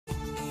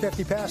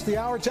50 past the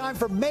hour. Time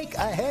for Make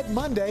Ahead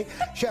Monday.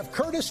 Chef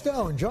Curtis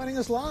Stone joining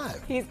us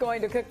live. He's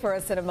going to cook for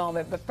us in a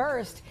moment, but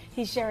first,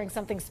 he's sharing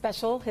something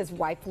special his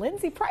wife,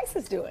 Lindsay Price,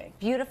 is doing.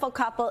 Beautiful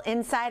couple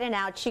inside and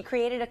out. She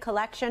created a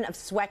collection of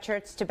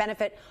sweatshirts to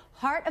benefit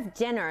Heart of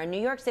Dinner, a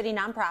New York City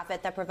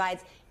nonprofit that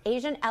provides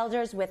Asian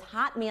elders with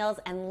hot meals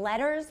and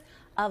letters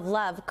of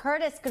love.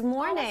 Curtis, good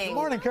morning. Good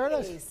morning,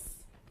 Curtis.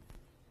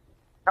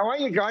 How are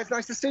you guys?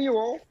 Nice to see you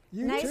all.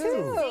 Nice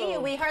to see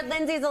you. We heard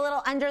Lindsay's a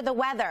little under the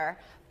weather,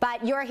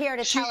 but you're here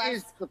to tell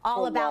us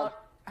all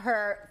about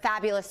her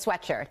fabulous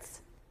sweatshirts.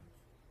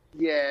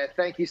 Yeah,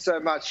 thank you so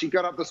much. She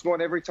got up this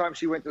morning. Every time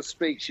she went to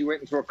speak, she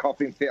went into a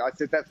coughing fit. I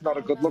said, that's not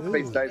a good look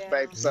these days,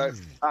 babe. So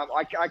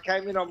I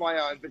came in on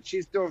my own, but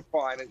she's doing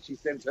fine, and she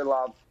sends her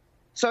love.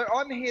 So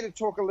I'm here to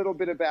talk a little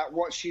bit about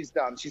what she's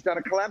done. She's done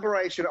a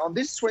collaboration on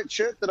this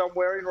sweatshirt that I'm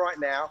wearing right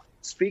now,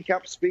 Speak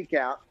Up, Speak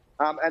Out.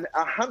 And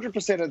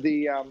 100% of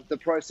the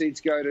proceeds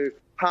go to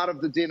Heart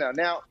of the Dinner.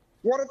 Now,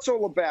 what it's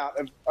all about,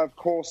 of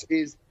course,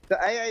 is the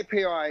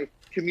AAPI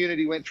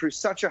community went through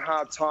such a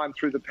hard time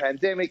through the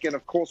pandemic and,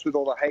 of course, with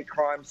all the hate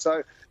crimes.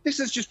 So this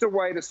is just a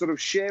way to sort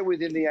of share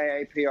within the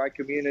AAPI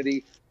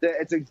community that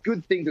it's a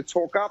good thing to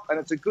talk up and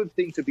it's a good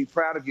thing to be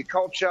proud of your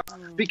culture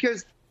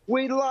because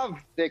we love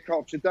their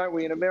culture, don't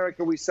we? In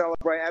America, we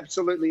celebrate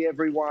absolutely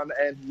everyone,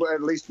 and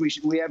at least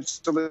we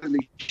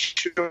absolutely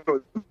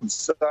should.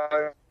 So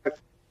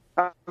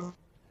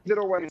that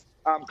always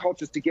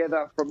cultures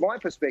together, from my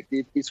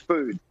perspective, is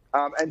food.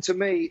 And to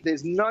me,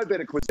 there's no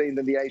better cuisine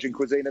than the Asian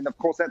cuisine. And, of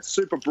course, that's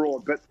super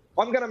broad. But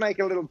I'm going to make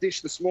a little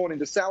dish this morning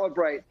to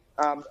celebrate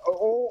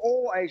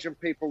all Asian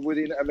people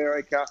within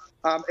America.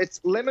 It's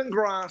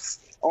lemongrass.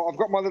 Oh, I've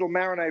got my little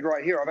marinade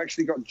right here. I've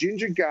actually got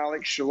ginger,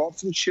 garlic,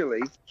 shallots, and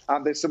chili.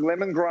 There's some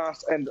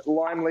lemongrass and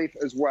lime leaf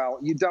as well.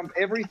 You dump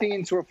everything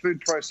into a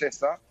food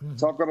processor.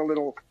 So I've got a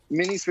little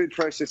mini food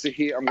processor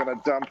here. I'm going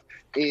to dump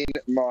in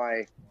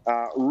my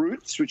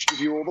roots, which give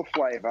you all the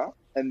flavor,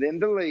 and then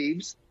the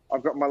leaves.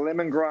 I've got my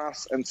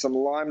lemongrass and some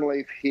lime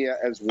leaf here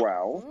as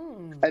well.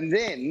 And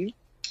then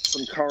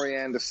some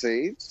coriander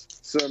seeds,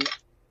 some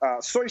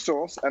soy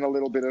sauce, and a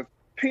little bit of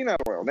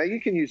peanut oil. Now,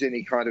 you can use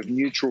any kind of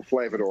neutral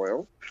flavored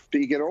oil,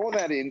 but you get all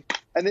that in.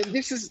 And then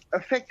this is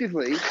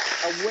effectively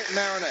a wet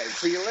marinade.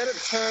 So you let it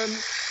turn.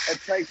 It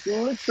takes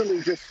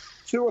literally just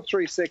 2 or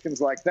 3 seconds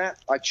like that.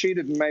 I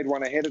cheated and made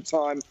one ahead of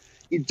time.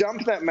 You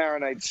dump that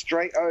marinade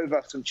straight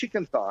over some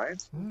chicken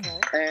thighs,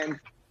 and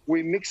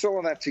we mix all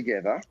of that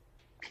together.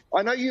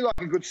 I know you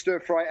like a good stir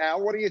fry,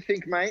 Al. What do you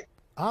think, mate?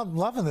 I'm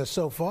loving this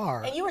so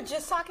far. And you were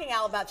just talking,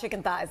 Al, about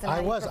chicken thighs. And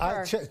I was.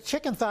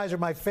 Chicken thighs are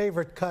my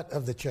favorite cut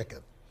of the chicken.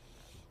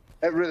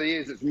 It really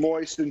is. It's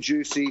moist and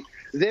juicy.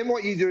 Then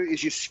what you do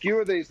is you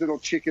skewer these little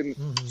chicken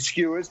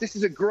skewers. This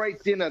is a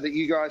great dinner that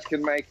you guys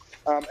can make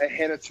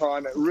ahead of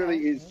time. It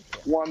really is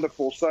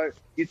wonderful. So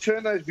you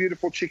turn those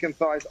beautiful chicken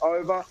thighs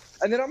over.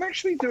 And then I'm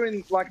actually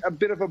doing like a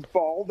bit of a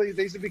bowl.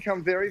 These have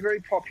become very, very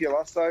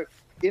popular. So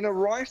in a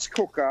rice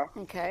cooker,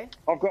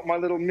 I've got my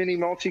little mini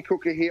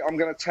multi-cooker here. I'm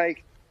going to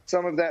take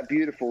some of that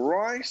beautiful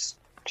rice,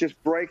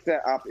 just break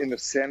that up in the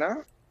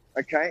center,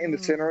 in the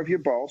center of your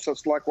bowl. So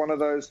it's like one of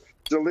those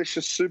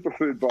delicious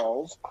superfood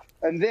bowls.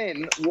 And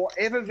then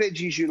whatever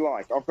veggies you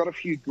like. I've got a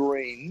few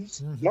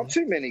greens, not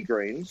too many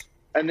greens,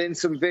 and then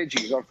some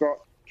veggies. I've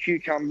got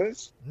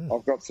cucumbers,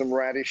 I've got some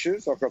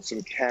radishes, I've got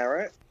some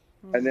carrot,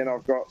 and then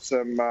I've got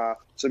some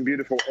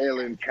beautiful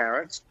heirloom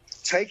carrots.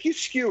 Take your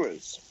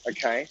skewers,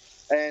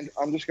 and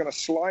I'm just going to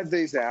slide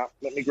these out.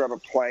 Let me grab a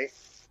plate.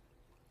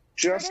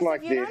 Just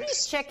like this. If you don't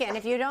eat chicken,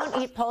 if you don't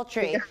eat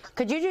poultry,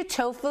 could you do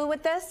tofu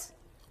with this?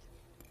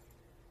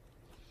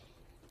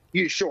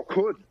 You sure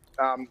could,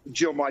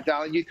 Jill, my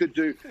darling. You could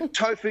do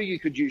tofu, you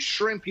could use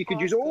shrimp, you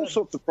could use all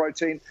sorts of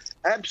protein.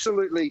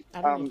 Absolutely,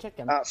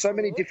 so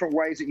many different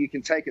ways that you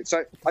can take it.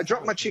 So I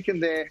dropped my chicken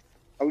there,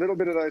 a little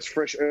bit of those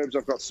fresh herbs.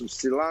 I've got some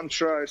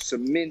cilantro,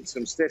 some mint,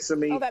 some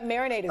sesame. Oh, that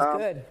marinade is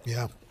good.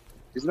 Yeah.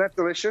 Isn't that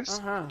delicious?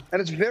 And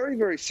it's very,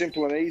 very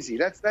simple and easy.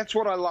 That's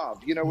what I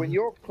love. You know, when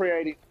you're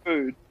creating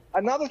food,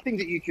 another thing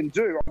that you can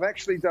do, I've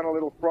actually done a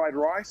little fried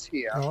rice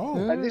here.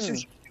 And this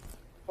is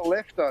for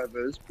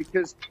leftovers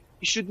because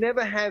you should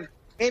never have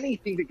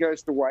anything that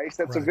goes to waste.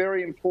 That's a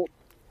very important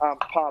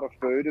part of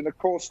food. And, of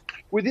course,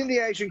 within the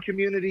Asian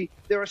community,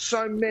 there are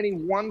so many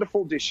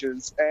wonderful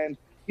dishes. And,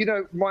 you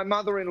know, my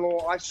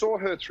mother-in-law, I saw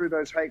her through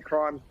those hate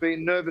crimes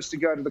being nervous to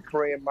go to the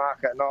Korean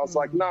market. And I was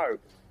like, no,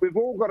 we've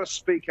all got to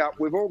speak up.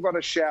 We've all got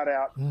to shout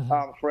out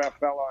for our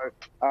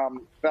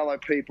fellow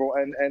people.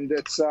 And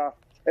it's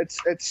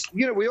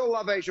you know, we all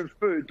love Asian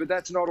food, but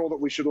that's not all that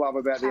we should love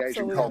about the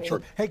Asian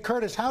culture. Hey,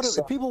 Curtis,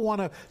 if people want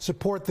to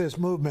support this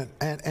movement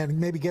and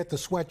maybe get the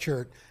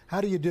sweatshirt, how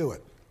do you do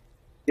it?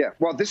 Yeah,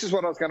 well, this is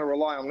what I was going to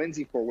rely on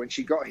Lindsay for when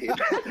she got here.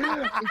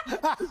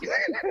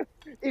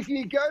 If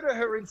you go to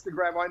her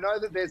Instagram, I know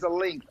that there's a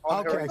link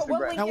on her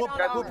Instagram. And we'll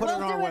put it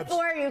on our website. We'll do it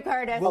for you,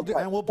 Curtis.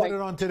 And we'll put it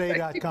on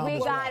today.com. We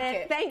got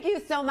it. Thank you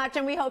so much,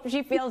 and we hope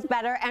she feels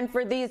better. And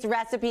for these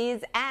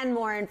recipes and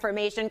more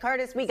information,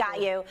 Curtis, we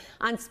got you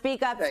on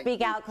Speak Up,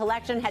 Speak Out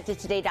collection. Head to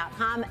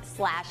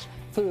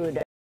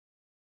today.com/food.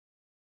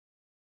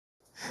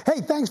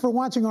 Hey, thanks for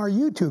watching our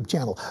YouTube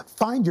channel.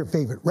 Find your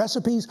favorite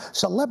recipes,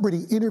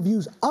 celebrity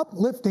interviews,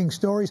 uplifting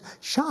stories,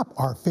 shop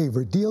our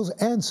favorite deals,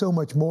 and so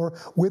much more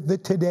with the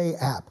Today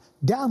app.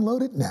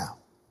 Download it now.